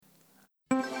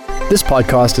This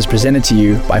podcast is presented to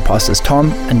you by Pastors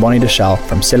Tom and Bonnie Deshelle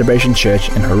from Celebration Church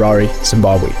in Harare,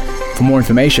 Zimbabwe. For more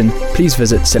information, please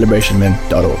visit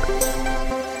celebrationmen.org.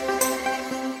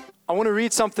 I want to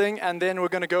read something, and then we're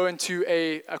going to go into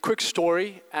a quick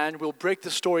story, and we'll break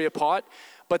the story apart.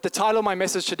 But the title of my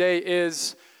message today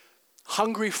is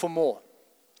Hungry for More.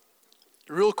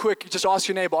 Real quick, just ask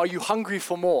your neighbor, are you hungry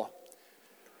for more?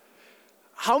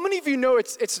 How many of you know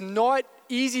it's not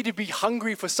easy to be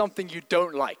hungry for something you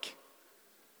don't like?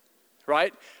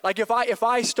 Right? Like if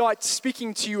I start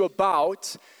speaking to you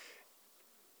about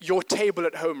your table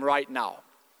at home right now,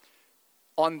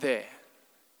 on there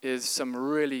is some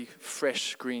really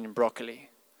fresh green broccoli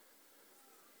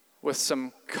with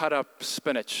some cut up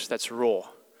spinach that's raw,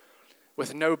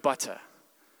 with no butter,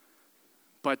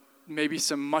 but maybe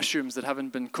some mushrooms that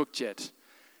haven't been cooked yet,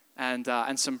 and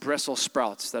some Brussels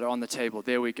sprouts that are on the table.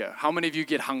 There we go. How many of you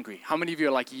get hungry? How many of you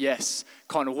are like, yes,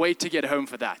 can't wait to get home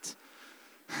for that?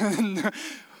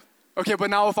 Okay,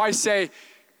 but now if I say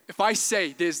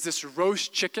there's this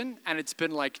roast chicken and it's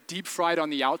been like deep fried on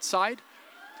the outside,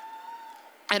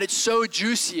 and it's so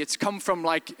juicy, it's come from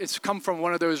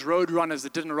one of those road runners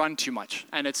that didn't run too much,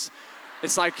 and it's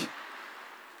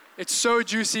so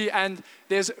juicy, and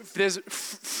there's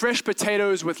fresh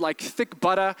potatoes with like thick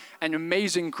butter and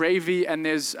amazing gravy, and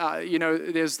there's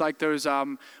like those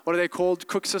what are they called?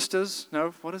 Cook Sisters?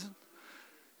 No, what is it?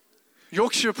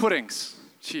 Yorkshire puddings.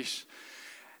 Sheesh.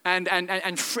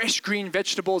 And fresh green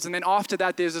vegetables, and then after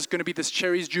that there's going to be this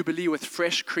Cherries Jubilee with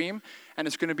fresh cream, and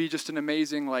it's going to be just an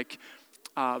amazing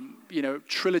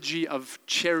trilogy of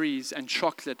cherries and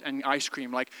chocolate and ice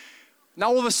cream. Like now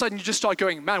all of a sudden you just start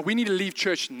going, man, we need to leave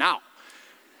church now.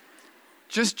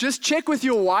 Just check with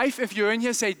your wife if you're in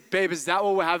here. Say, babe, is that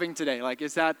what we're having today? Like,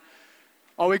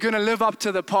 are we going to live up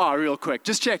to the par real quick?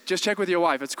 Just check with your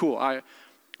wife. It's cool.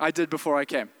 I did before I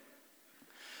came.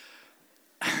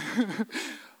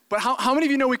 But how many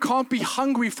of you know we can't be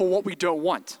hungry for what we don't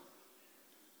want?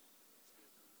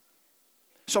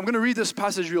 So I'm going to read this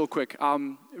passage real quick.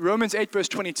 Romans 8 verse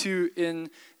 22 in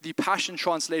the Passion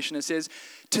Translation, it says,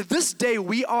 "To this day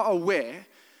we are aware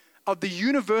of the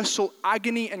universal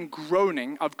agony and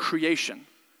groaning of creation,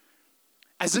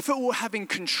 as if it were having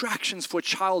contractions for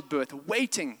childbirth,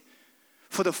 waiting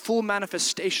for the full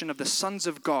manifestation of the sons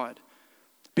of God,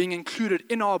 being included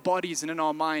in our bodies and in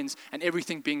our minds, and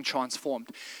everything being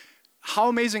transformed." How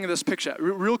amazing is this picture?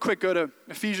 Real quick, go to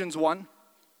Ephesians 1.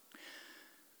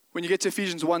 When you get to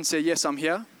Ephesians 1, say, yes, I'm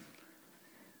here.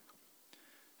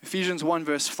 Ephesians 1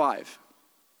 verse 5.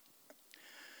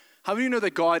 How many of you know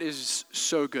that God is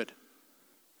so good?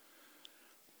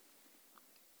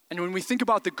 And when we think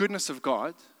about the goodness of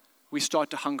God, we start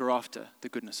to hunger after the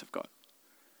goodness of God.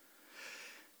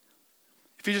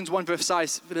 Ephesians 1 verse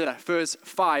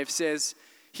 5 says,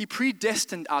 "He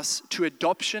predestined us to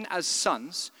adoption as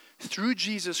sons through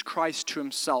Jesus Christ to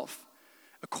himself,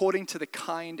 according to the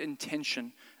kind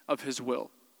intention of his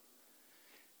will."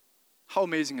 How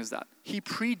amazing is that? He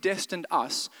predestined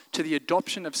us to the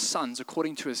adoption of sons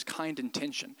according to his kind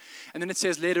intention. And then it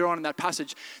says later on in that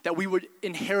passage that we would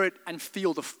inherit and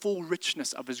feel the full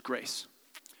richness of his grace.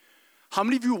 How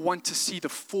many of you want to see the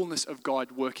fullness of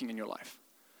God working in your life?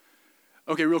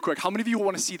 Okay, real quick. How many of you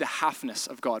want to see the halfness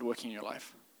of God working in your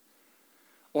life?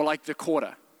 Or like the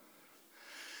quarter?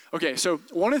 Okay, so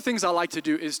one of the things I like to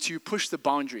do is to push the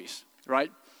boundaries,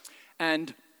 right?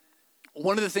 And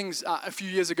one of the things, a few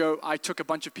years ago, I took a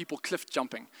bunch of people cliff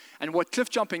jumping. And what cliff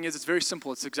jumping is, it's very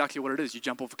simple. It's exactly what it is. You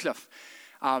jump off a cliff.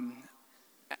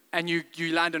 And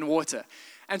you land in water.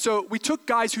 And so we took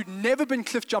guys who'd never been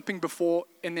cliff jumping before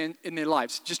in their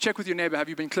lives. Just check with your neighbor, have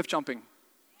you been cliff jumping?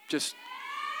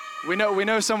 We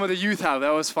know some of the youth have. That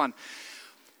was fun.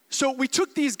 So we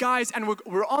took these guys, and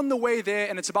we're on the way there,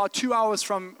 and it's about 2 hours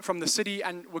from the city,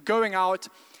 and we're going out,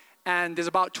 and there's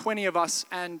about 20 of us,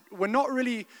 and we're not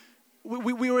really,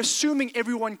 we were assuming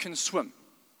everyone can swim.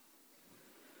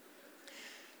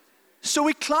 So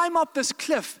we climb up this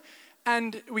cliff,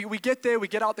 and we get there, we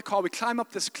get out the car, we climb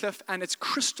up this cliff, and it's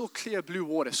crystal clear blue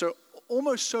water, so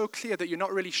almost so clear that you're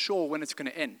not really sure when it's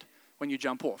going to end, when you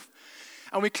jump off.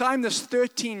 And we climb this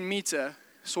 13-meter,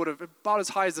 sort of about as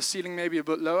high as the ceiling, maybe a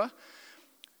bit lower,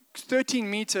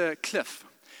 13-meter cliff.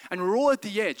 And we're all at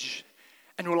the edge,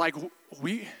 and we're like,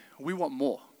 we want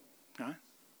more. Right?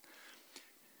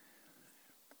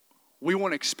 We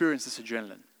want to experience this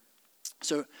adrenaline.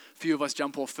 So a few of us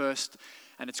jump off first,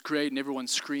 and it's great, and everyone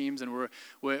screams, and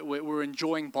we're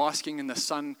enjoying basking in the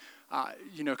sun,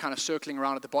 kind of circling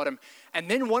around at the bottom.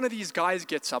 And then one of these guys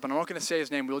gets up, and I'm not going to say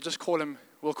his name. We'll call him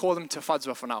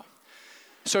Tafadzwa for now.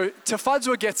 So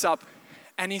Tafadzwa gets up,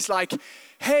 and he's like,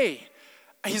 "Hey,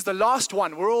 he's the last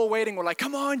one. We're all waiting. We're like,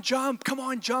 come on, jump.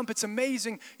 It's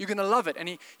amazing. You're going to love it. And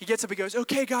he gets up and goes,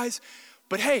 okay, guys,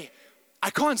 but hey, I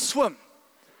can't swim.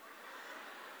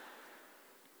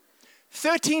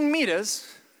 13 meters,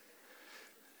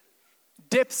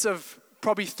 depths of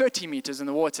probably 30 meters in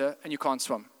the water, and you can't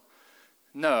swim.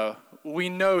 No, we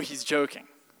know he's joking.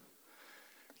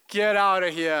 Get out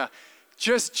of here.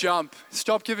 Just jump.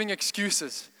 Stop giving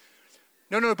excuses.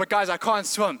 No, but guys, I can't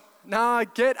swim. Nah,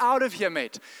 get out of here,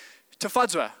 mate.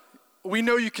 Tafadzwa, we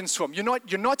know you can swim.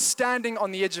 You're not standing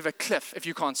on the edge of a cliff if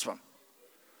you can't swim.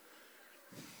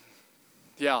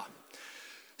 Yeah.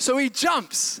 So he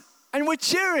jumps, and we're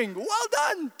cheering. Well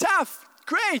done, Taf.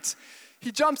 Great.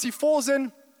 He jumps, he falls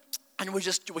in, and we're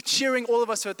cheering. All of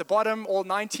us are at the bottom, all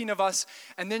 19 of us,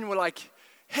 and then we're like,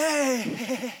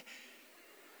 hey.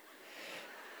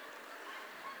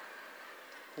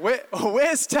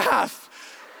 Where's Taf?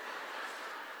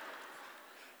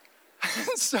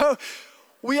 So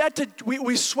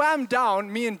we swam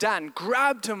down, me and Dan,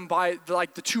 grabbed him by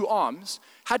the two arms,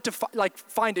 had to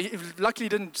find it. He luckily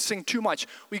didn't sink too much.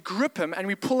 We grip him and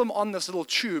we pull him on this little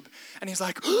tube, and he's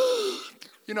like,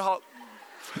 you know how,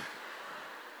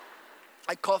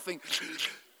 like coughing.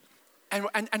 And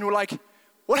we're like,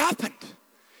 what happened?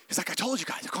 He's like, I told you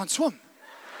guys, I can't swim.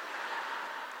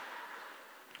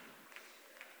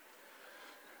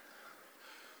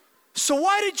 So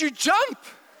why did you jump?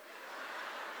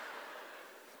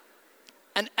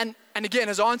 And again,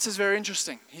 his answer is very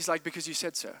interesting. He's like, because you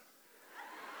said so.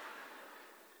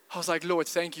 I was like, Lord,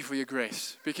 thank you for your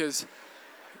grace. Because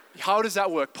how does that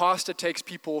work? Pastor takes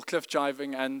people cliff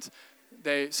diving and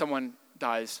someone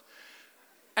dies.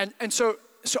 And so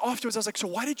afterwards I was like, so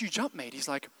why did you jump, mate? He's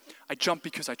like, I jumped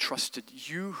because I trusted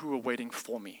you who were waiting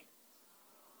for me.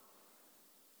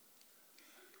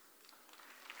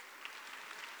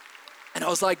 And I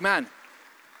was like, man,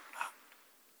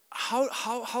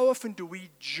 how often do we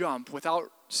jump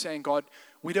without saying, God,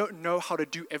 we don't know how to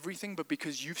do everything, but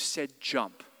because you've said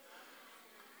jump,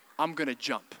 I'm going to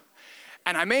jump.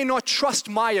 And I may not trust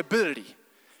my ability,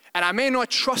 and I may not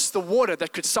trust the water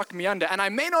that could suck me under, and I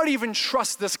may not even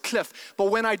trust this cliff,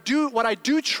 but what I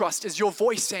do trust is your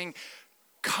voice saying,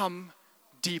 come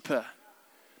deeper.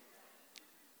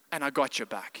 And I got your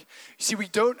back. You see, we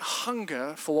don't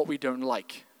hunger for what we don't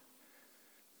like.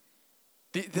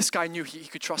 This guy knew he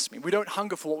could trust me. We don't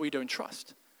hunger for what we don't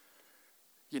trust.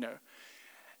 You know.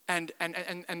 And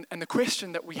the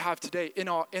question that we have today in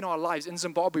our lives in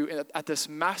Zimbabwe at this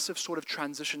massive sort of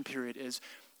transition period is,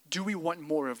 do we want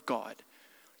more of God?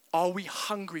 Are we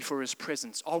hungry for his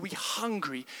presence? Are we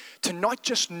hungry to not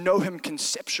just know him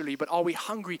conceptually, but are we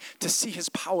hungry to see his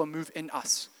power move in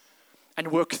us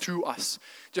and work through us?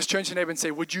 Just turn to your neighbor and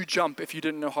say, would you jump if you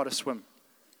didn't know how to swim?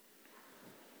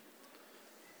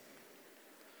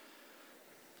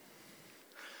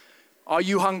 Are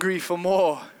you hungry for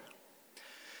more?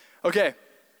 Okay,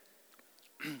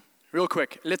 real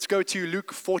quick, let's go to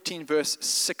Luke 14, verse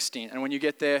 16. And when you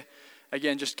get there,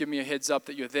 again, just give me a heads up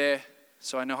that you're there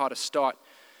so I know how to start.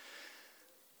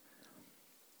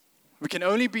 We can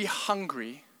only be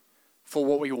hungry for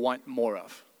what we want more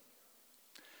of.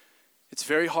 It's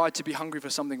very hard to be hungry for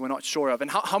something we're not sure of.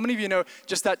 And how many of you know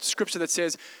just that scripture that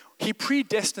says, he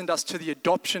predestined us to the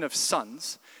adoption of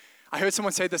sons? I heard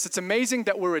someone say this, it's amazing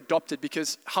that we're adopted,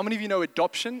 because how many of you know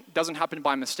adoption doesn't happen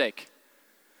by mistake?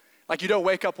 Like you don't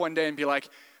wake up one day and be like,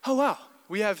 oh wow,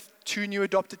 we have 2 new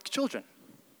adopted children.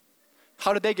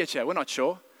 How did they get here? We're not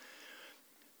sure.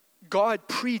 God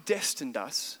predestined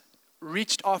us,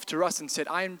 reached after us and said,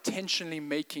 I am intentionally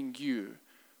making you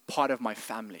part of my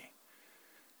family.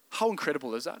 How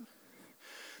incredible is that?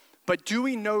 But do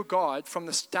we know God from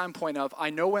the standpoint of, I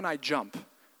know when I jump,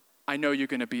 I know you're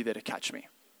going to be there to catch me?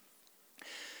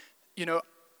 You know,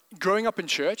 growing up in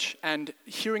church and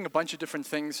hearing a bunch of different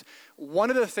things, one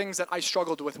of the things that I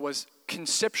struggled with was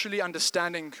conceptually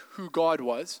understanding who God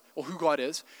was, or who God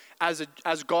is, as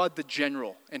God the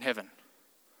general in heaven.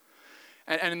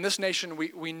 And in this nation,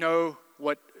 we know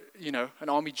what, you know, an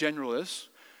army general is.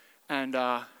 And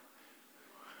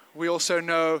we also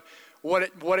know what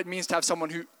it means to have someone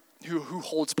who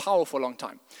holds power for a long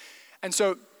time. And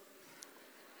so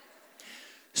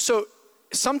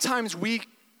sometimes we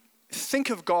think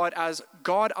of God as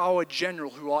God our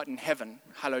general who art in heaven,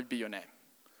 hallowed be your name.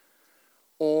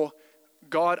 Or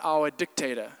God our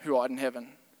dictator who art in heaven,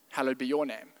 hallowed be your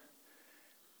name.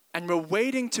 And we're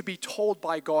waiting to be told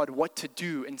by God what to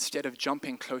do instead of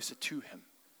jumping closer to him.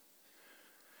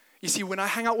 You see, when I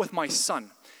hang out with my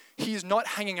son, he's not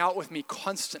hanging out with me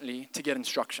constantly to get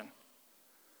instruction.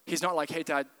 He's not like, hey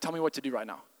dad, tell me what to do right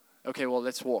now. Okay, well,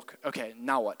 let's walk. Okay,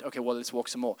 now what? Okay, well, let's walk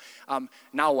some more.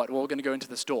 Now what? Well, we're going to go into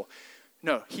the store.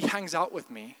 No, he hangs out with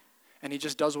me, and he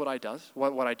just does what I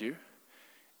do.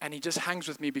 And he just hangs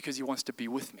with me because he wants to be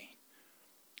with me.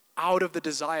 Out of the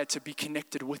desire to be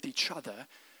connected with each other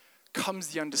comes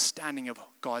the understanding of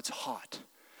God's heart.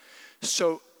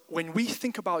 So when we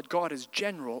think about God as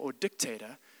general or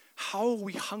dictator, how are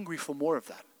we hungry for more of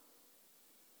that?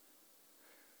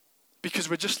 Because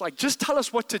we're just like, just tell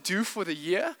us what to do for the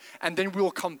year, and then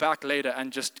we'll come back later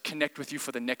and just connect with you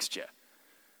for the next year.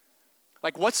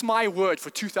 Like, what's my word for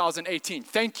 2018?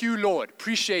 Thank you, Lord.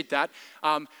 Appreciate that.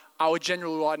 Our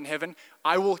general Lord in heaven,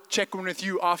 I will check in with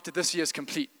you after this year's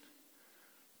complete.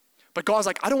 But God's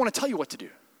like, I don't want to tell you what to do.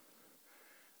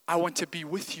 I want to be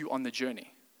with you on the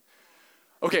journey.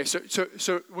 Okay, so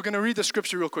we're going to read the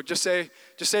scripture real quick. Just say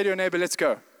to your neighbor, let's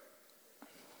go.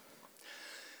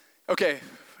 Okay,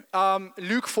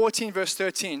 Luke 14, verse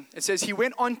 13. It says, he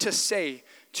went on to say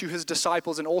to his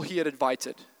disciples and all he had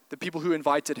invited, the people who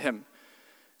invited him,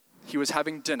 he was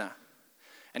having dinner.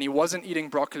 And he wasn't eating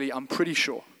broccoli, I'm pretty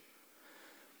sure.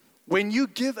 When you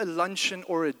give a luncheon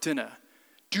or a dinner,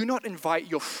 do not invite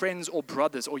your friends or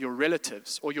brothers or your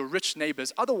relatives or your rich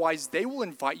neighbors. Otherwise, they will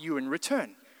invite you in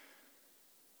return.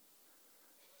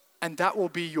 And that will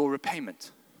be your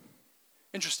repayment.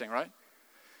 Interesting, right?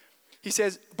 He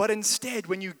says, but instead,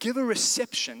 when you give a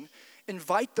reception,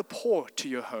 invite the poor to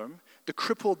your home, the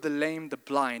crippled, the lame, the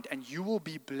blind, and you will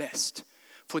be blessed.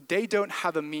 For they don't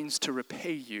have a means to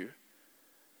repay you,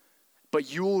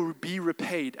 but you will be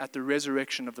repaid at the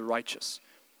resurrection of the righteous.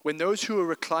 When those who were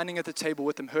reclining at the table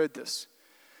with him heard this,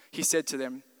 he said to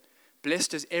them,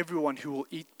 blessed is everyone who will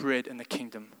eat bread in the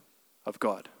kingdom of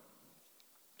God.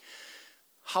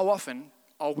 How often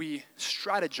are we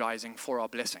strategizing for our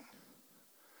blessing?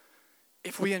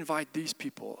 If we invite these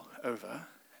people over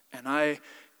and I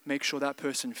make sure that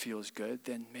person feels good,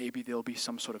 then maybe there'll be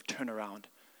some sort of turnaround.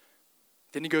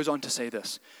 Then he goes on to say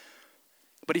this.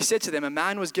 But he said to them, a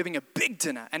man was giving a big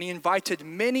dinner and he invited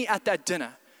many at that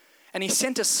dinner. And he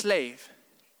sent a slave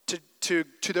to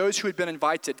those who had been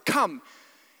invited. Come,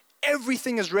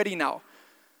 everything is ready now.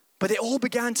 But they all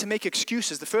began to make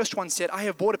excuses. The first one said, I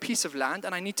have bought a piece of land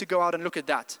and I need to go out and look at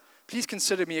that. Please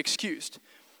consider me excused.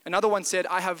 Another one said,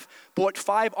 I have bought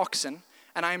 5 oxen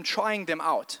and I am trying them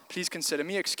out. Please consider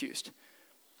me excused.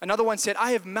 Another one said,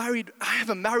 I have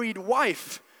a married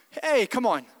wife. Hey, come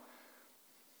on.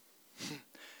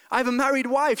 I have a married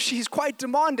wife. She's quite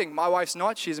demanding. My wife's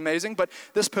not. She's amazing. But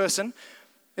this person,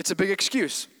 it's a big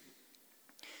excuse.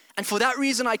 And for that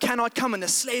reason, I cannot come. And the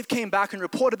slave came back and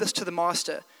reported this to the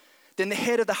master. Then the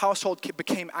head of the household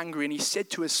became angry. And he said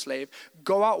to his slave,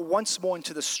 go out once more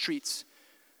into the streets,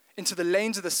 into the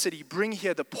lanes of the city. Bring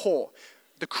here the poor,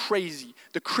 the crazy,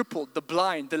 the crippled, the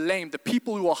blind, the lame, the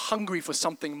people who are hungry for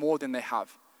something more than they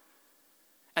have.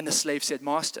 And the slave said,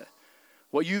 Master,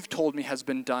 what you've told me has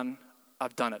been done.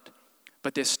 I've done it,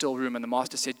 but there's still room. And the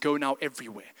master said, go now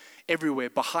everywhere,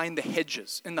 behind the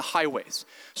hedges, in the highways,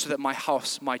 so that my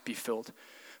house might be filled.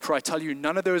 For I tell you,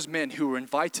 none of those men who were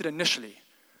invited initially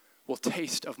will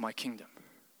taste of my kingdom.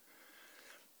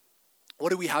 What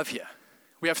do we have here?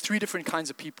 We have 3 different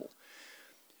kinds of people.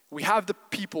 We have the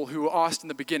people who were asked in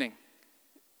the beginning,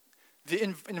 the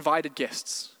invited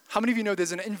guests. How many of you know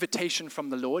there's an invitation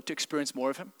from the Lord to experience more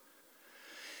of him?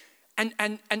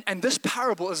 And this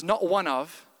parable is not one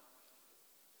of,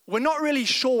 we're not really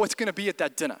sure what's going to be at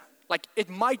that dinner. Like, it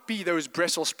might be those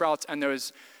Brussels sprouts and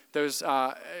those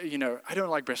I don't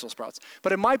like Brussels sprouts,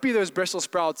 but it might be those Brussels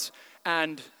sprouts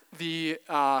and the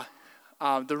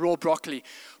raw broccoli.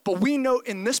 But we know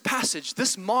in this passage,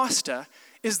 this master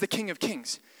is the King of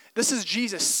Kings. This is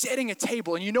Jesus setting a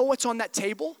table. And you know what's on that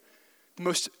table? The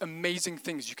most amazing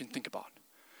things you can think about.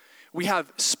 We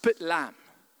have spit lamb.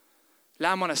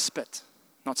 Lamb on a spit,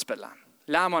 not spit lamb.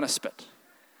 Lamb on a spit.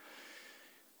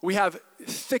 We have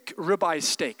thick ribeye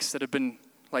steaks that have been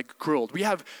like grilled. We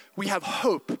have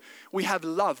hope. We have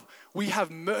love. We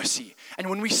have mercy. And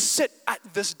when we sit at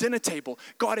this dinner table,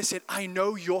 God has said, I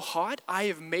know your heart. I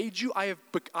have made you. I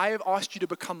have asked you to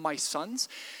become my sons.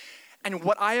 And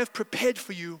what I have prepared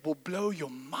for you will blow your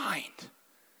mind.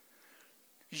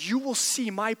 You will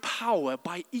see my power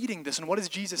by eating this. And what does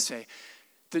Jesus say?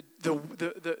 To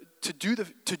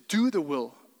do the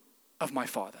will of my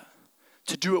Father,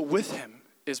 to do it with him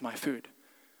is my food.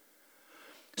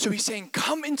 So he's saying,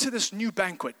 come into this new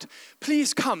banquet.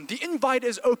 Please come. The invite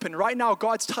is open. Right now,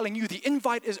 God's telling you the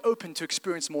invite is open to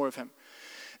experience more of him.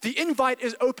 The invite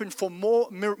is open for more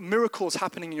miracles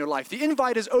happening in your life. The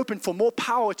invite is open for more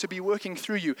power to be working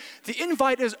through you. The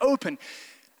invite is open.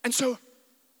 And so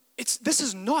this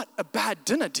is not a bad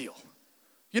dinner deal.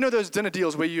 You know those dinner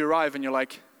deals where you arrive and they're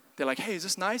like, hey, is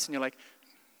this nice? And you're like,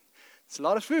 it's a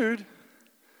lot of food.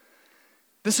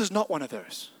 This is not one of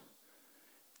those.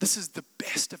 This is the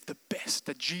best of the best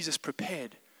that Jesus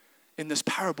prepared in this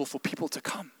parable for people to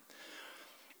come.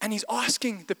 And he's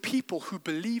asking the people who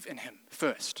believe in him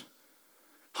first.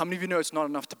 How many of you know it's not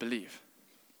enough to believe?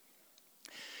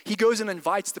 He goes and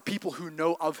invites the people who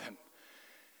know of him.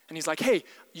 And he's like, hey,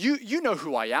 you know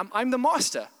who I am. I'm the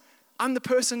master. I'm the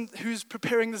person who's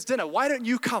preparing this dinner. Why don't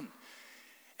you come?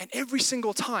 And every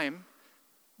single time,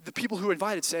 the people who are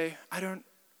invited say,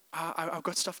 I've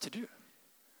got stuff to do.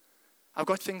 I've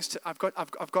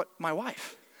got my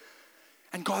wife.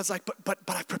 And God's like, but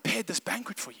I've prepared this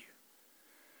banquet for you.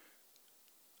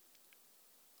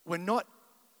 We're not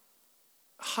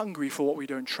hungry for what we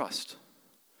don't trust.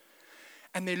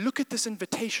 And they look at this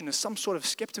invitation as some sort of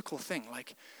skeptical thing,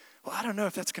 like, well, I don't know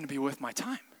if that's going to be worth my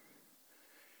time.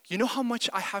 You know how much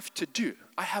I have to do?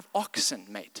 I have oxen,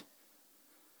 mate.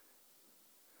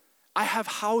 I have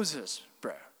houses,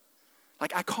 bro.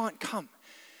 Like, I can't come.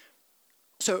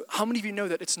 So how many of you know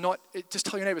that just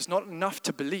tell your neighbor, it's not enough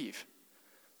to believe.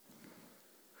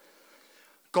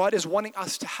 God is wanting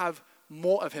us to have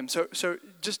more of him. So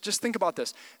just think about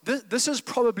this. This is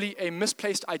probably a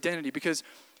misplaced identity, because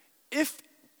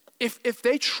if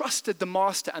they trusted the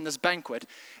master and this banquet,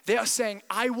 they are saying,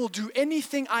 I will do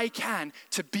anything I can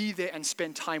to be there and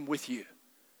spend time with you.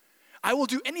 I will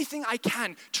do anything I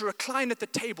can to recline at the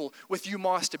table with you,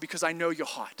 master, because I know your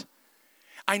heart.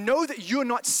 I know that you're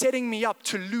not setting me up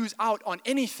to lose out on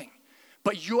anything,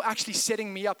 but you're actually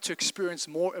setting me up to experience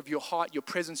more of your heart, your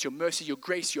presence, your mercy, your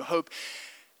grace, your hope.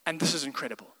 And this is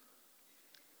incredible.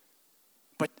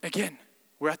 But again,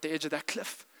 we're at the edge of that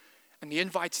cliff, and the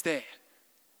invite's there.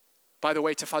 By the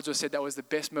way, Tafadzo said that was the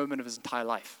best moment of his entire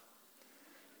life.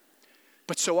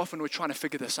 But so often we're trying to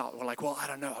figure this out. We're like, well, I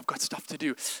don't know. I've got stuff to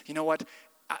do. You know what?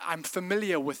 I'm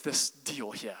familiar with this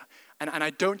deal here. And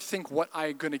I don't think what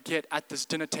I'm going to get at this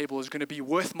dinner table is going to be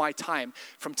worth my time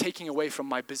from taking away from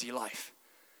my busy life.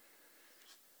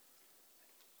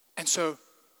 And so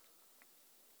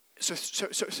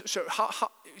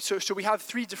we have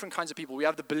three different kinds of people. We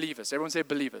have the believers. Everyone say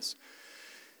believers.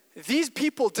 These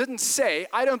people didn't say,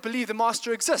 I don't believe the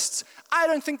master exists. I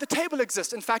don't think the table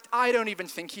exists. In fact, I don't even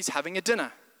think he's having a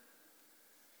dinner.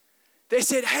 They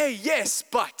said, hey, yes,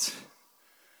 but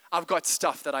I've got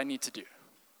stuff that I need to do.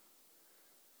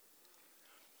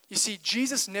 You see,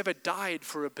 Jesus never died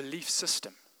for a belief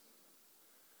system.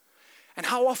 And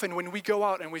how often when we go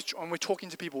out and we're talking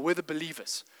to people, we're the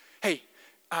believers. Hey,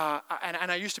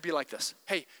 and I used to be like this.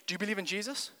 Hey, do you believe in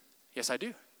Jesus? Yes, I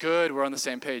do. Good, we're on the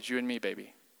same page, you and me,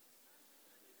 baby.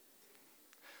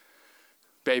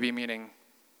 Baby meaning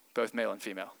both male and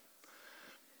female.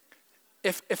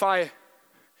 If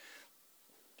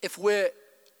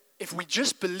we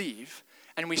just believe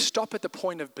and we stop at the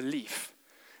point of belief,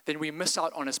 then we miss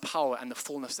out on his power and the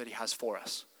fullness that he has for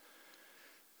us.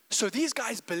 So these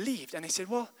guys believed, and they said,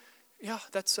 well, yeah,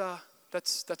 that's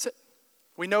it.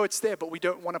 We know it's there, but we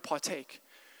don't want to partake.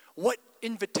 What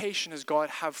invitation does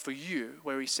God have for you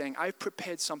where he's saying, I've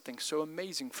prepared something so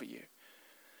amazing for you?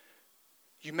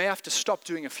 You may have to stop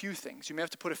doing a few things. You may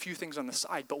have to put a few things on the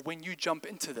side, but when you jump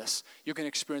into this, you're going to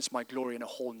experience my glory in a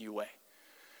whole new way.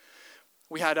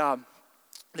 We had,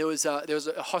 there was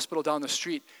a hospital down the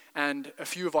street, and a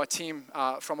few of our team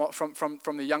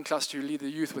from the young cluster who lead the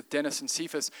youth with Dennis and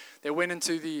Cephas, they went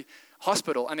into the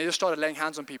hospital and they just started laying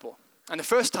hands on people. And the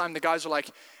first time the guys were like,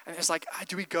 and it's like,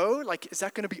 do we go? Like, is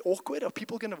that going to be awkward? Are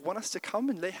people going to want us to come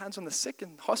and lay hands on the sick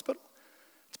in the hospital?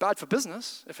 It's bad for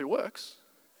business if it works.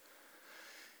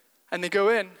 And they go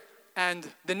in, and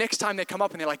the next time they come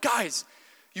up and they're like, guys,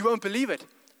 you won't believe it.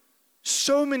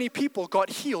 So many people got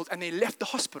healed and they left the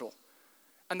hospital.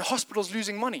 And the hospital's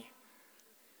losing money.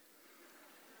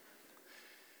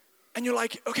 And you're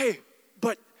like, okay,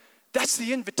 but that's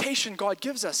the invitation God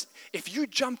gives us. If you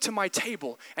jump to my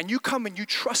table and you come and you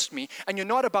trust me, and you're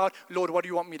not about, Lord, what do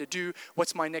you want me to do?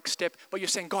 What's my next step? But you're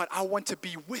saying, God, I want to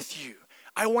be with you.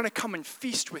 I want to come and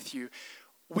feast with you.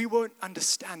 We won't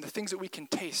understand the things that we can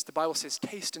taste. The Bible says,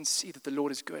 taste and see that the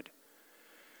Lord is good.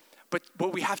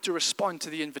 But we have to respond to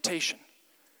the invitation.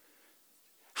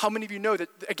 How many of you know that,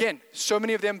 again, so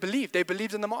many of them believed. They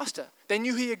believed in the master. They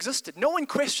knew he existed. No one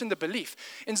questioned the belief.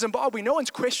 In Zimbabwe, no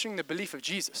one's questioning the belief of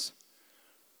Jesus.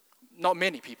 Not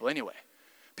many people, anyway.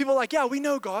 People are like, yeah, we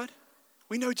know God.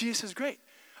 We know Jesus is great.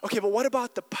 Okay, but what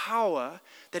about the power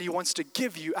that he wants to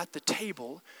give you at the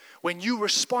table when you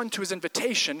respond to his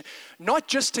invitation, not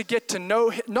just to get to know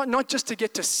him, not just to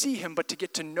get to see him, but to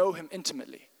get to know him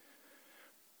intimately?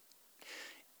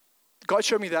 God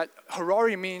showed me that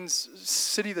Harare means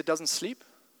city that doesn't sleep.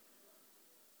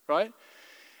 right?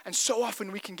 And so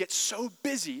often we can get so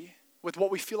busy with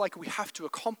what we feel like we have to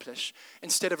accomplish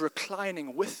instead of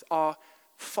reclining with our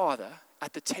Father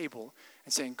at the table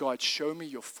and saying, God, show me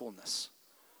your fullness.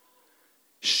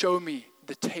 Show me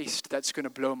the taste that's going to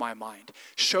blow my mind.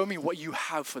 Show me what you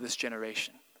have for this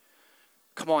generation.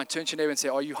 Come on, turn to your neighbor and say,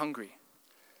 are you hungry?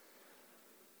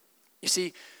 You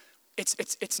see,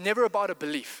 it's never about a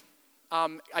belief.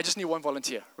 I just need one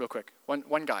volunteer, real quick.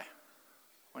 One guy.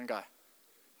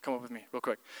 Come up with me, real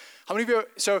quick. How many of you?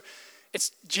 So,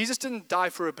 Jesus didn't die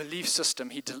for a belief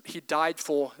system. He died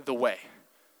for the way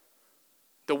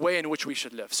in which we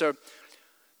should live. So,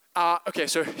 okay.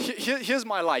 So here's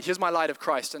my light. Here's my light of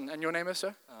Christ. And your name is,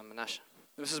 sir? Menashe.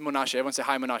 This is Menashe. Everyone say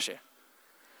hi, Menashe.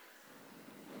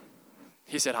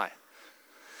 He said hi.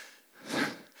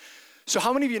 So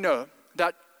how many of you know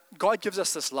that God gives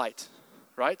us this light,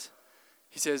 right?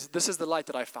 He says, this is the light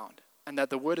that I found, and that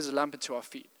the word is a lamp unto our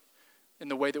feet in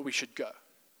the way that we should go,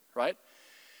 right?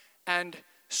 And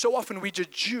so often we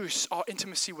deduce our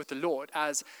intimacy with the Lord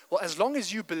as, well, as long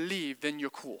as you believe, then you're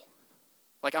cool.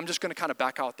 Like, I'm just going to kind of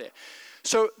back out there.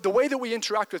 So the way that we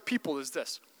interact with people is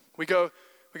this. We go,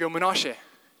 Menashe,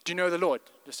 do you know the Lord?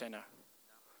 Just say no.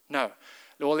 No.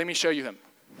 Well, let me show you him.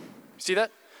 See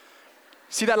that?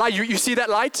 See that light? You see that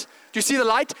light? Do you see the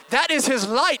light? That is his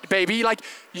light, baby. Like,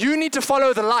 you need to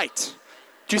follow the light.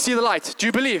 Do you see the light? Do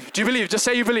you believe? Do you believe? Just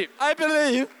say you believe. I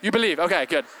believe. You believe. Okay,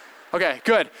 good. Okay,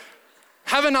 good.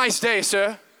 Have a nice day,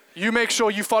 sir. You make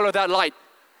sure you follow that light.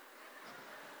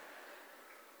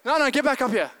 No, get back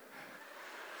up here.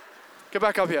 Get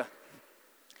back up here.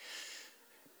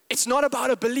 It's not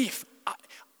about a belief.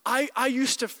 I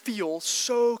used to feel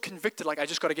so convicted, like I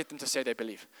just got to get them to say they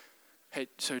believe. Hey,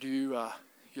 so do you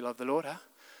love the Lord, huh?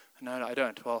 No, I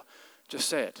don't. Well, just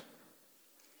say it.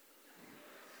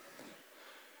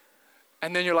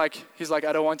 And then he's like,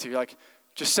 I don't want to. You're like,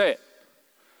 just say it.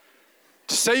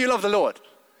 Just say you love the Lord.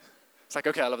 It's like,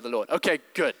 okay, I love the Lord. Okay,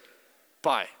 good.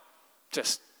 Bye.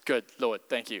 Just good, Lord,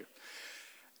 thank you.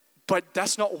 But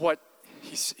that's not what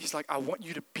he's like, I want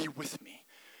you to be with me.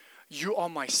 You are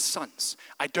my sons.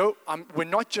 We're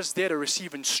not just there to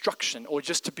receive instruction or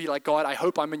just to be like, God, I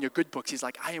hope I'm in your good books. He's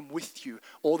like, I am with you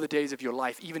all the days of your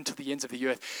life, even to the ends of the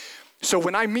earth. So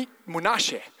when I meet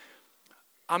Menashe,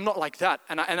 I'm not like that.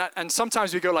 And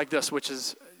sometimes we go like this, which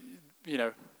is,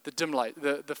 the dim light,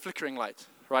 the flickering light,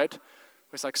 right?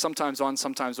 It's like sometimes on,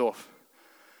 sometimes off.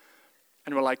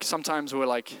 And sometimes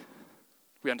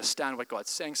we understand what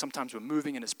God's saying. Sometimes we're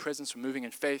moving in his presence, we're moving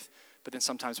in faith, but then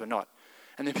sometimes we're not.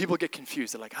 And then people get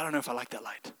confused. They're like, I don't know if I like that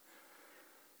light.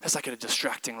 That's like a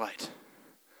distracting light.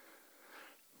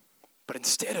 But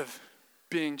instead of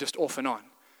being just off and on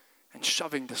and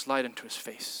shoving this light into his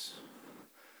face,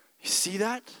 you see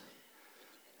that?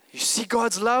 You see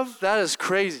God's love? That is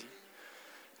crazy.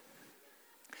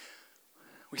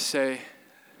 We say,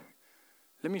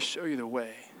 let me show you the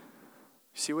way.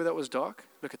 You see where that was dark?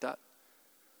 Look at that.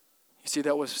 You see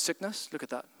that was sickness? Look at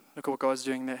that. Look at what God's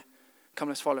doing there. Come,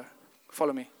 let's follow.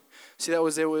 Follow me. See that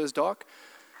was there where it was dark?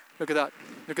 Look at that.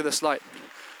 Look at this light.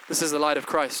 This is the light of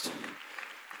Christ.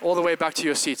 All the way back to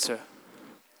your seat, sir.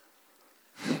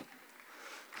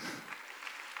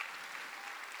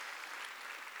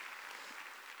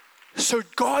 So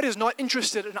God is not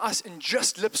interested in us in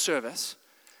just lip service.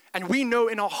 And we know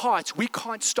in our hearts we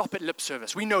can't stop at lip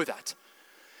service. We know that.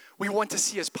 We want to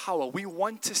see his power. We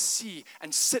want to see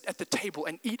and sit at the table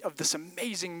and eat of this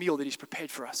amazing meal that he's prepared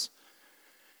for us.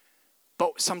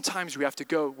 But sometimes we have to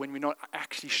go when we're not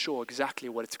actually sure exactly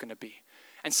what it's going to be.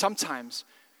 And sometimes,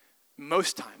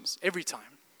 most times, every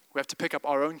time, we have to pick up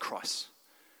our own cross.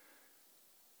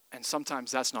 And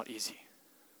sometimes that's not easy.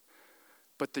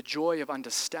 But the joy of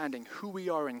understanding who we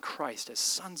are in Christ as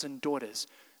sons and daughters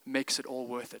makes it all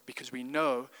worth it, because we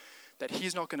know that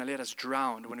he's not going to let us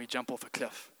drown when we jump off a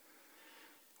cliff.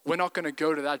 We're not going to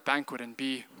go to that banquet and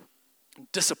be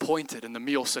disappointed in the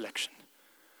meal selection.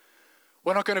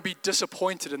 We're not going to be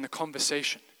disappointed in the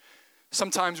conversation.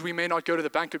 Sometimes we may not go to the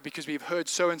banquet because we've heard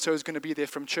so-and-so is going to be there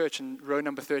from church in row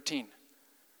number 13.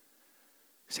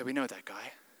 So we know that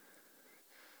guy.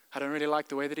 I don't really like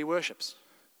the way that he worships.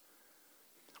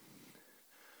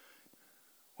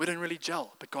 We don't really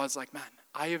gel, but God's like, man,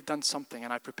 I have done something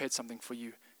and I prepared something for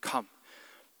you. Come.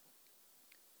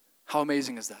 How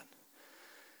amazing is that?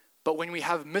 But when we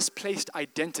have misplaced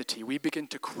identity, we begin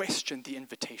to question the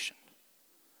invitation.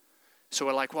 So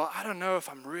we're like, well, I don't know if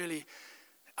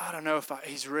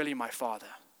he's really my father.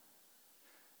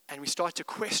 And we start to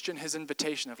question his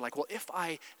invitation of like, well, if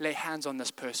I lay hands on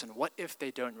this person, what if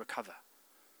they don't recover?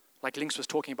 Like Links was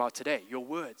talking about today, your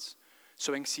words,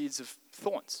 sowing seeds of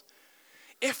thorns.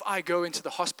 if I go into the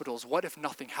hospitals, what if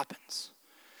nothing happens?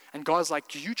 And God's like,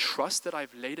 do you trust that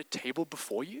I've laid a table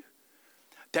before you?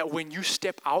 That when you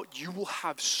step out, you will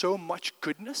have so much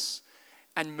goodness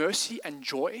and mercy and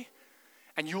joy,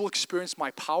 and you will experience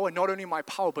my power. Not only my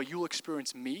power, but you will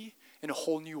experience me in a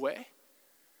whole new way.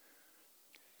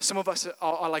 Some of us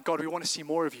are like, God, we want to see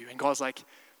more of you. And God's like,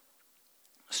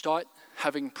 start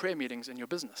having prayer meetings in your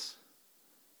business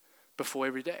before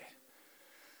every day.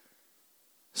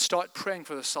 Start praying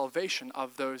for the salvation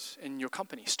of those in your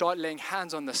company. Start laying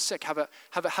hands on the sick. Have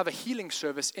a healing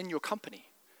service in your company.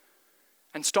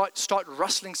 And start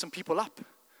rustling some people up.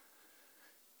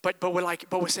 But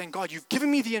we're saying, God, you've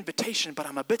given me the invitation, but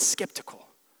I'm a bit skeptical.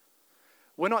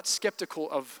 We're not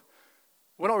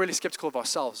really skeptical of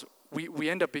ourselves. We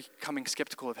end up becoming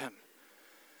skeptical of him.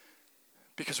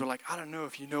 Because we're like, I don't know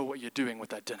if you know what you're doing with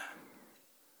that dinner.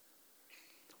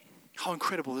 How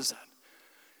incredible is that?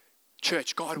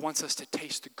 Church, God wants us to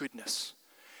taste the goodness.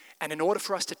 And in order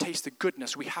for us to taste the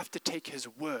goodness, we have to take his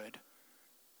word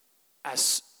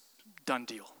as done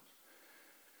deal.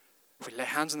 If we lay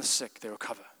hands on the sick, they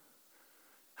recover.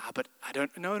 But I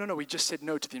don't, no, we just said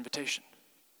no to the invitation.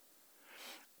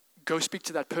 Go speak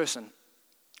to that person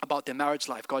about their marriage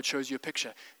life. God shows you a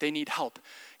picture. They need help.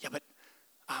 Yeah, but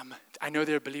I know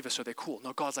they're a believer, so they're cool.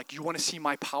 No, God's like, you want to see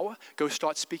my power? Go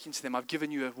start speaking to them. I've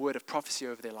given you a word of prophecy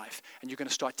over their life, and you're going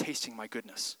to start tasting my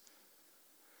goodness.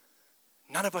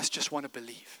 None of us just want to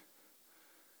believe.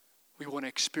 We want to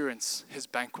experience his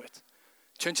banquet.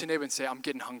 Turn to your neighbor and say, I'm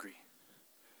getting hungry.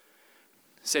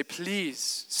 Say,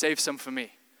 please save some for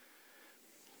me.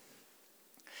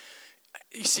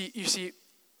 You see,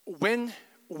 when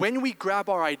we grab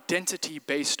our identity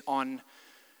based on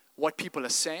what people are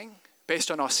saying, based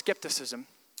on our skepticism,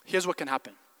 here's what can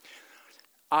happen.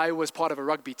 I was part of a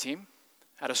rugby team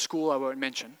at a school I won't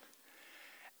mention,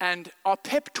 and our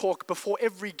pep talk before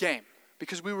every game,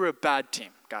 because we were a bad team,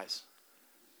 guys.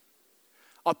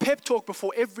 Our pep talk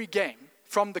before every game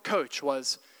from the coach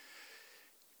was,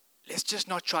 let's just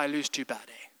not try to lose too bad,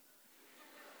 eh?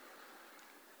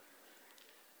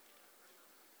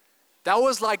 That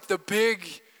was like the big,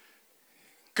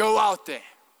 go out there,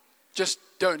 just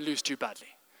don't lose too badly.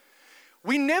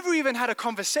 We never even had a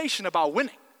conversation about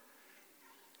winning.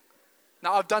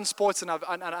 Now, I've done sports and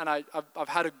I've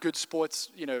had a good sports,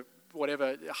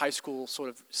 whatever, high school sort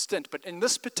of stint. But in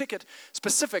this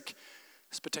specific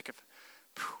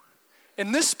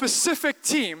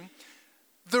team,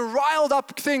 the riled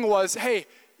up thing was, hey,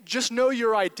 just know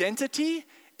your identity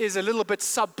is a little bit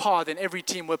subpar than every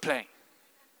team we're playing.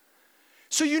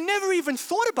 So you never even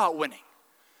thought about winning.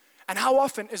 And how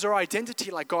often is our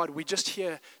identity like, God, we're just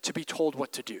here to be told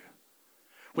what to do.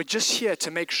 We're just here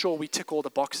to make sure we tick all the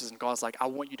boxes. And God's like, I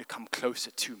want you to come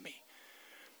closer to me.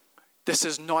 This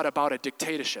is not about a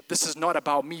dictatorship. This is not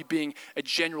about me being a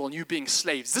general and you being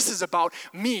slaves. This is about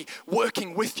me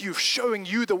working with you, showing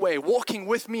you the way, walking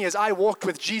with me as I walked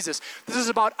with Jesus. This is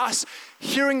about us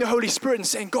hearing the Holy Spirit and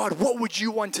saying, God, what would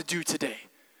you want to do today?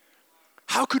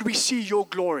 How could we see your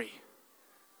glory?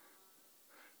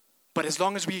 But as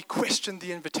long as we question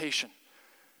the invitation,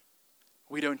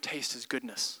 we don't taste his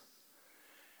goodness.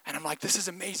 And I'm like, this is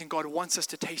amazing. God wants us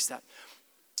to taste that.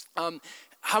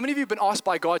 How many of you have been asked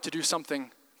by God to do something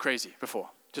crazy before?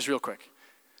 Just real quick.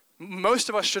 Most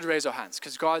of us should raise our hands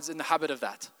because God's in the habit of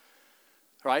that,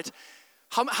 right?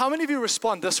 How many of you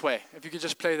respond this way? If you could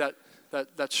just play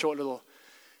that short little.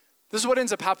 This is what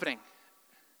ends up happening.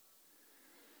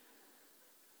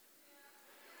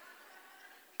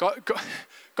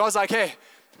 God's like, hey,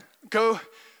 go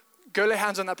lay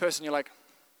hands on that person. You're like,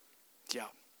 yeah.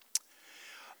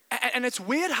 And it's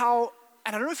weird how,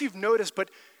 and I don't know if you've noticed, but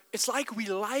it's like we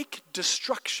like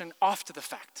destruction after the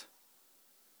fact.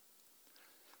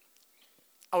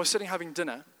 I was sitting having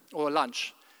dinner or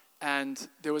lunch, and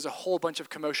there was a whole bunch of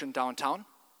commotion downtown,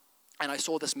 and I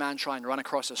saw this man try and run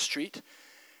across a street,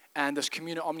 and this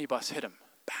commuter omnibus hit him.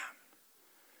 Bam.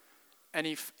 And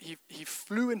he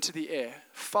flew into the air,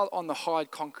 fell on the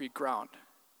hard concrete ground,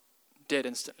 dead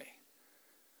instantly.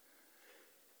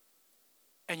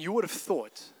 And you would have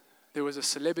thought there was a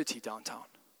celebrity downtown.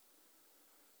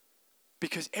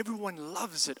 Because everyone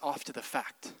loves it after the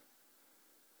fact.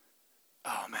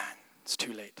 Oh man, it's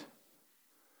too late.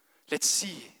 Let's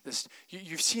see this.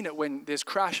 You've seen it when there's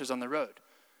crashes on the road.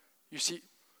 You see,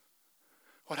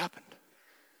 what happened?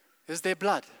 Is there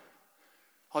blood?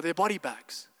 Are there body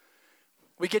bags?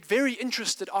 We get very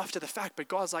interested after the fact, but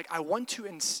God's like, I want to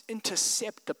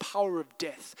intercept the power of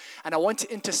death, and I want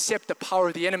to intercept the power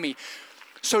of the enemy.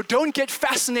 So don't get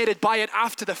fascinated by it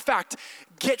after the fact.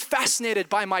 Get fascinated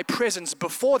by my presence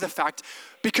before the fact,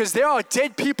 because there are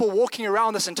dead people walking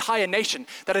around this entire nation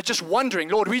that are just wondering,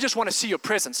 Lord, we just want to see your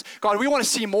presence. God, we want to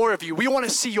see more of you. We want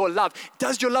to see your love.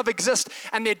 Does your love exist?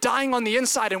 And they're dying on the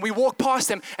inside, and we walk past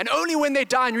them, and only when they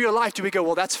die in real life do we go,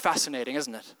 well, that's fascinating,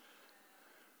 isn't it?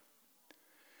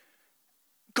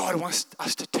 God wants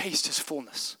us to taste his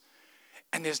fullness.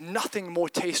 And there's nothing more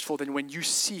tasteful than when you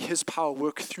see his power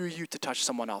work through you to touch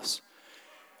someone else.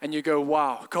 And you go,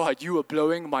 wow, God, you are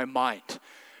blowing my mind.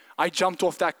 I jumped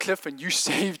off that cliff and you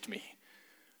saved me.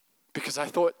 Because I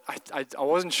thought, I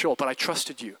wasn't sure, but I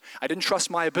trusted you. I didn't trust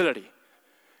my ability.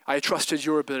 I trusted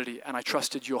your ability, and I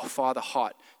trusted your Father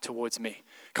heart towards me.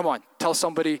 Come on, tell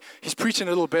somebody, he's preaching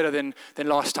a little better than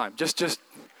last time. Just.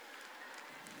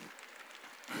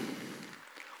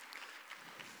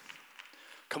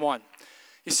 Come on.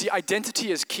 You see,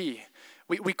 identity is key.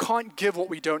 We can't give what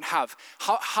we don't have.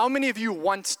 How many of you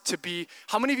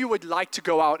would like to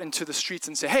go out into the streets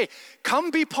and say, hey,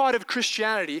 come be part of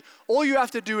Christianity. All you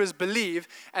have to do is believe,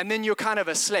 and then you're kind of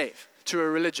a slave to a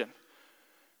religion.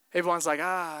 Everyone's like,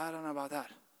 I don't know about that.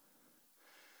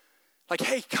 Like,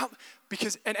 hey, come,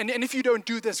 because, and if you don't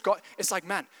do this, God, it's like,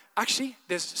 man, actually,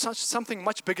 there's something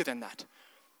much bigger than that.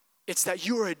 It's that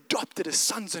you are adopted as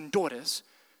sons and daughters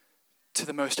to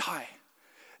the Most High.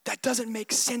 That doesn't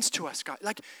make sense to us, guys.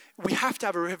 Like, we have to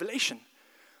have a revelation,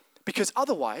 because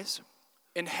otherwise,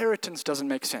 inheritance doesn't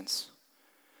make sense.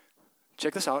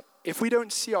 Check this out. If we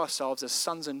don't see ourselves as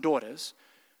sons and daughters,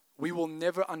 we will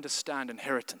never understand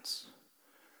inheritance.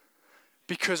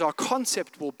 Because our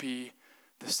concept will be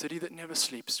the city that never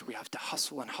sleeps. We have to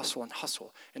hustle and hustle and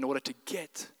hustle in order to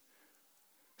get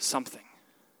something.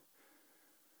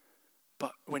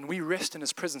 But when we rest in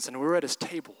his presence and we're at his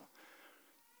table,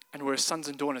 and we're sons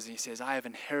and daughters, and he says, I have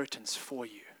inheritance for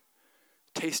you.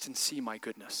 Taste and see my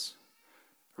goodness.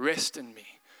 Rest in me.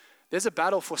 There's a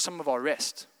battle for some of our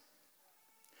rest.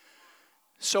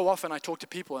 So often I talk to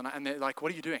people, and they're like,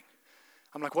 what are you doing?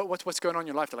 I'm like, what's going on in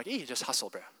your life? They're like, hey, just hustle,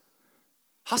 bro.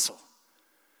 Hustle.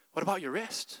 What about your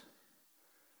rest?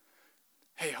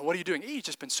 Hey, what are you doing? Hey, you've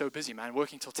just been so busy, man,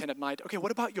 working till 10 at night. Okay,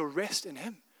 what about your rest in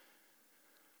him?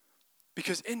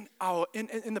 Because in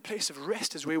the place of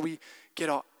rest is where we get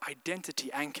our identity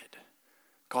anchored.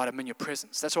 God, I'm in your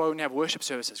presence. That's why when we have worship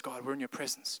services, God, we're in your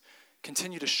presence.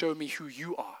 Continue to show me who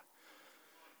you are,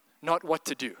 not what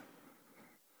to do.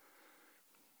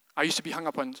 I used to be hung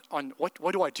up on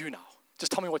what do I do now?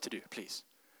 Just tell me what to do, please.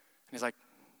 And he's like,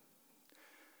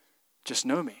 just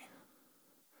know me.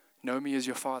 Know me as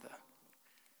your Father.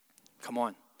 Come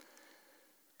on.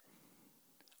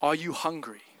 Are you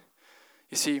hungry?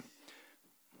 You see,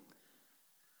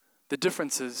 the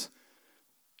difference is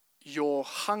your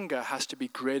hunger has to be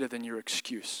greater than your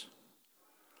excuse.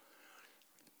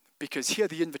 Because here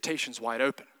the invitation's wide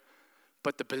open.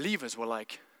 But the believers were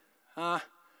like, my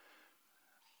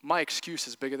excuse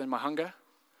is bigger than my hunger.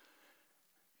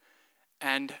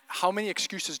 And how many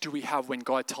excuses do we have when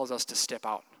God tells us to step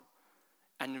out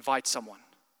and invite someone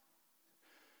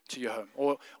to your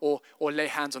home? Or lay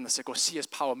hands on the sick, or see his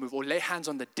power move, or lay hands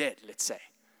on the dead, let's say.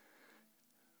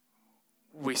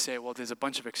 We say, well, there's a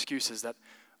bunch of excuses that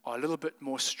are a little bit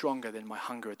more stronger than my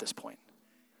hunger at this point.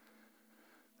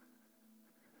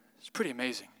 It's pretty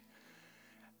amazing.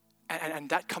 And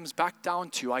that comes back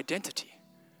down to identity.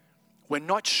 We're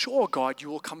not sure, God, you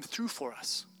will come through for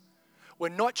us. We're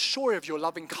not sure of your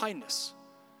loving kindness.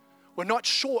 We're not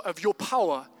sure of your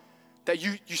power that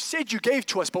you said you gave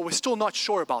to us, but we're still not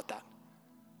sure about that.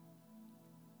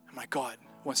 And my God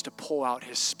wants to pour out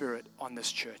his Spirit on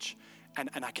this church.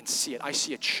 And I can see it. I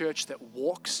see a church that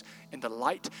walks in the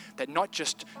light, that not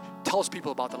just tells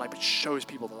people about the light, but shows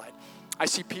people the light. I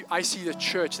see the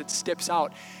church that steps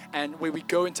out, and where we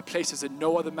go into places that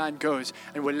no other man goes,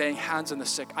 and we're laying hands on the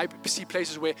sick. I see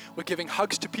places where we're giving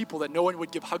hugs to people that no one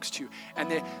would give hugs to,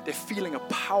 and they're feeling a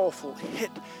powerful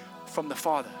hit from the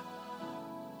Father.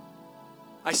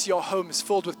 I see our homes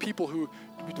filled with people who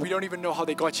we don't even know how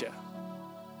they got here.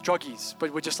 Druggies,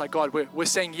 but we're just like, God, we're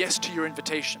saying yes to your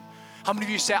invitation. How many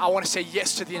of you say, I want to say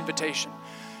yes to the invitation?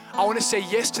 I want to say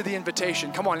yes to the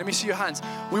invitation. Come on, let me see your hands.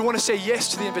 We want to say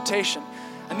yes to the invitation.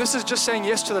 And this is just saying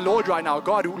yes to the Lord right now.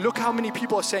 God, look how many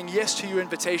people are saying yes to your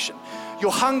invitation.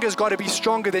 Your hunger's got to be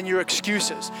stronger than your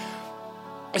excuses.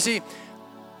 You see,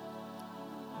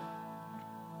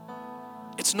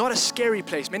 it's not a scary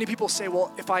place. Many people say,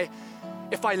 well, if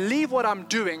I leave what I'm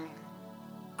doing,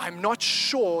 I'm not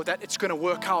sure that it's going to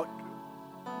work out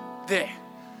there.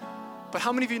 But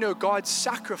how many of you know God's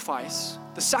sacrifice,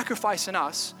 the sacrifice in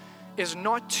us, it's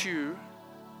not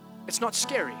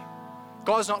scary.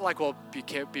 God's not like, well,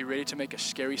 be ready to make a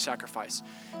scary sacrifice.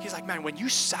 He's like, man, when you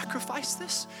sacrifice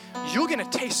this, you're going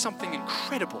to taste something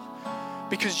incredible,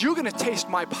 because you're going to taste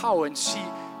my power and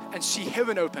see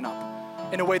heaven open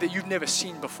up in a way that you've never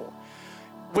seen before.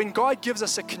 When God gives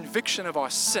us a conviction of our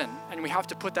sin, and we have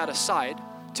to put that aside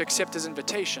to accept His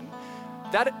invitation,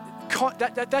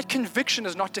 that conviction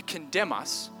is not to condemn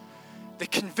us. The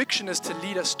conviction is to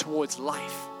lead us towards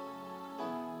life.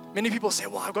 Many people say,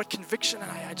 well, I've got conviction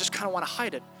and I just kind of want to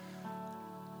hide it.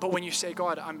 But when you say,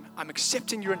 God, I'm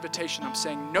accepting your invitation, I'm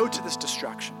saying no to this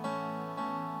distraction.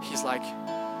 He's like,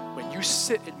 when you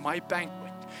sit at my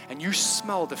banquet and you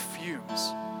smell the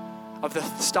fumes of the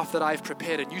stuff that I've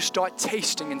prepared and you start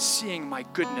tasting and seeing my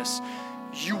goodness,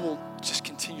 you will just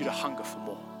continue to hunger for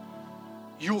more.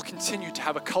 You will continue to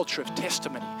have a culture of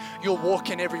testimony. You'll walk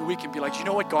in every week and be like, you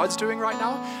know what God's doing right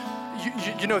now?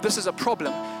 You know this is a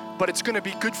problem, but it's going to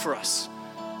be good for us,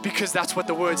 because that's what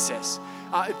the Word says.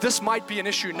 This might be an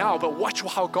issue now, but watch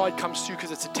how God comes through,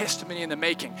 because it's a testimony in the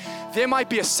making. There might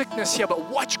be a sickness here, but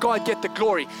watch God get the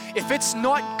glory. If it's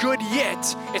not good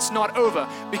yet, it's not over,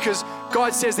 because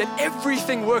God says that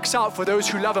everything works out for those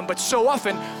who love Him. But so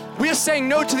often, we're saying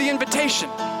no to the invitation.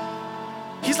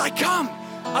 He's like, come,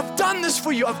 I've done this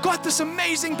for you. I've got this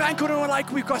amazing banquet, and we're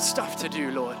like, we've got stuff to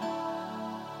do, Lord.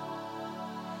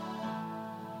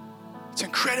 It's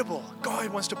incredible. God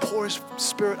wants to pour His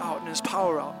Spirit out and His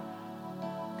power out.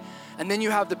 And then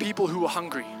you have the people who were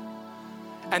hungry,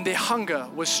 and their hunger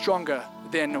was stronger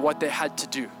than what they had to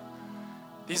do.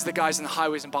 These are the guys in the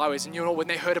highways and byways, and you know, when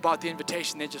they heard about the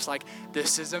invitation, they're just like,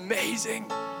 this is amazing.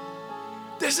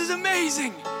 This is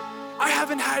amazing. I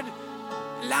haven't had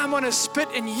lamb on a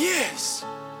spit in years.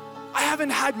 I haven't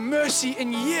had mercy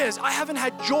in years. I haven't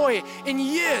had joy in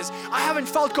years. I haven't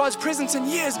felt God's presence in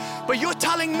years. But you're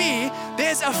telling me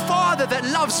there's a Father that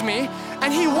loves me,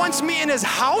 and He wants me in His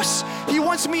house. He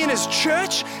wants me in His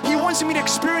church. He wants me to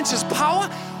experience His power.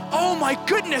 Oh my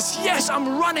goodness, yes,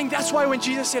 I'm running. That's why when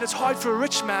Jesus said it's hard for a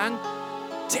rich man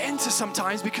to enter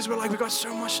sometimes, because we're like, we've got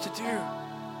so much to do.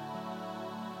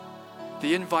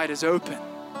 The invite is open.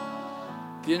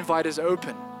 The invite is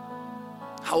open.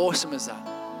 How awesome is that?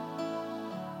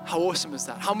 How awesome is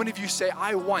that? How many of you say,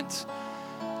 I want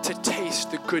to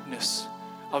taste the goodness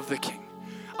of the King?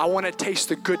 I want to taste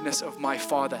the goodness of my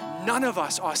Father. None of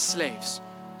us are slaves.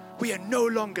 We are no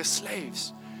longer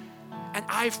slaves. And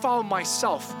I found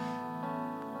myself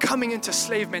coming into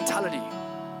slave mentality,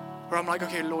 where I'm like,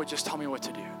 okay, Lord, just tell me what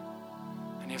to do.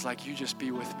 And He's like, you just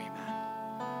be with me,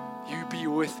 man. You be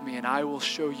with me, and I will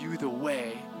show you the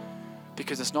way,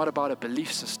 because it's not about a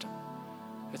belief system.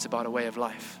 It's about a way of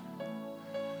life.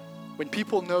 When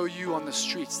people know you on the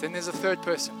streets, then there's a third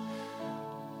person.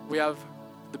 We have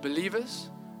the believers,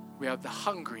 we have the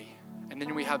hungry, and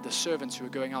then we have the servants who are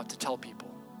going out to tell people.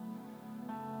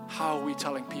 How are we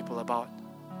telling people about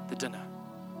the dinner?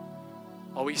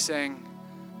 Are we saying,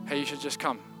 hey, you should just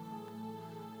come?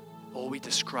 Or are we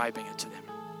describing it to them?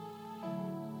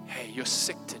 Hey, you're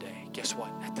sick today. Guess what?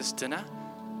 At this dinner,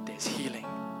 there's healing.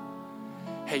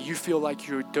 Hey, you feel like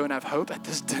you don't have hope? At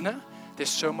this dinner, there's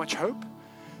so much hope.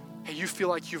 Hey, you feel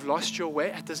like you've lost your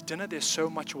way? At this dinner, there's so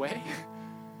much way.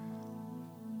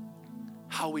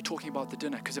 How are we talking about the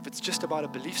dinner? Because if it's just about a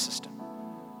belief system,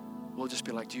 we'll just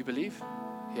be like, do you believe?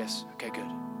 Yes. Okay, good.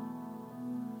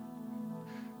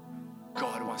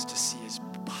 God wants to see His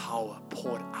power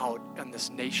poured out in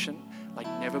this nation like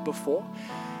never before.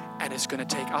 And it's going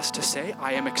to take us to say,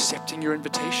 I am accepting your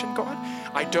invitation, God.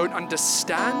 I don't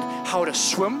understand how to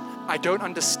swim. I don't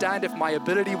understand if my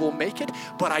ability will make it,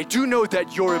 but I do know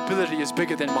that your ability is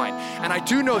bigger than mine. And I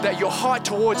do know that your heart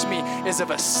towards me is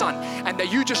of a son, and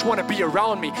that you just want to be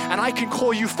around me. And I can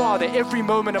call you Father every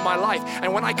moment of my life.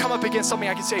 And when I come up against something,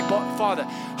 I can say, Father,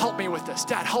 help me with this.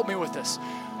 Dad, help me with this.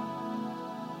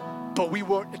 But we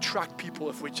won't attract people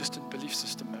if we're just in belief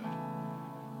system mode.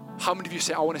 How many of you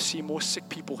say, I want to see more sick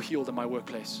people healed in my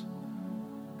workplace?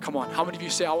 Come on. How many of you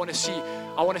say, I want to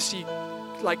see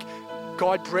like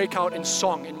God break out in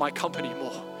song in my company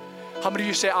more? How many of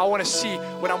you say, I want to see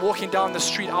when I'm walking down the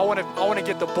street, I want to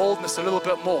get the boldness a little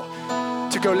bit more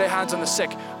to go lay hands on the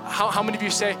sick? How many of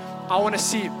you say, I want to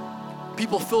see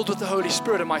people filled with the Holy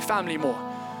Spirit in my family more?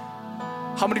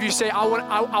 How many of you say, I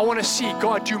want to see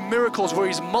God do miracles where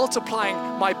He's multiplying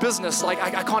my business like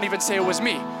I can't even say it was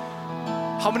me?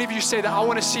 How many of you say that I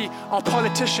want to see our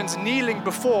politicians kneeling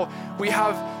before we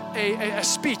have a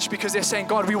speech, because they're saying,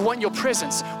 God, we want your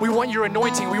presence. We want your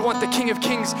anointing. We want the King of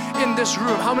Kings in this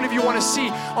room. How many of you want to see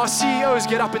our CEOs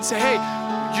get up and say, hey,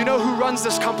 you know who runs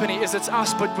this company? It's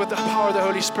us, but with the power of the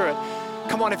Holy Spirit.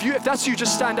 Come on, if that's you,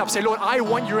 just stand up. Say, Lord, I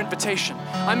want your invitation.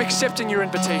 I'm accepting your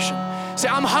invitation. Say,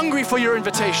 I'm hungry for your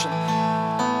invitation.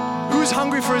 Who's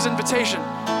hungry for his invitation?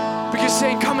 Because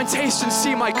saying, come and taste and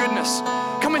see my goodness.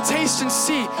 Come and taste and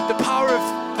see the power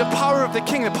of the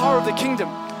King, the power of the kingdom.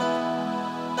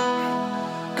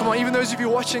 Come on, even those of you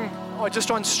watching or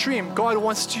just on stream, God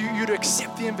wants you to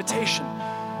accept the invitation.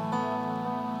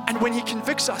 And when he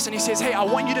convicts us and he says, hey, I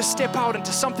want you to step out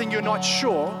into something you're not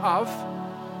sure of,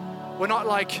 we're not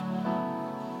like,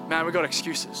 man, we got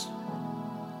excuses.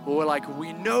 But we're like,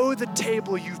 we know the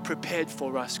table you've prepared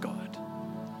for us, God.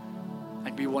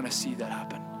 And we want to see that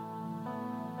happen.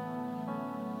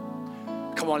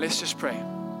 Come on, let's just pray.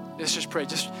 Let's just pray.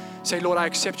 Just say, Lord, I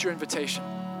accept your invitation.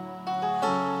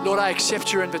 Lord, I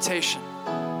accept your invitation.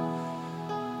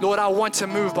 Lord, I want to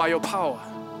move by your power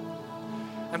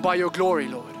and by your glory,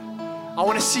 Lord. I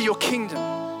want to see your kingdom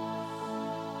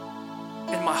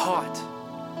in my heart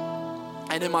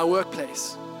and in my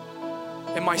workplace,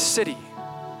 in my city,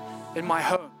 in my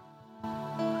home.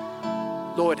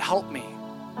 Lord, help me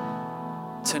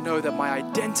to know that my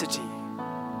identity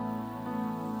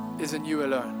is in you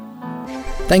alone.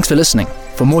 Thanks for listening.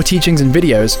 For more teachings and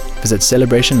videos, visit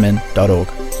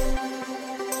celebrationmen.org.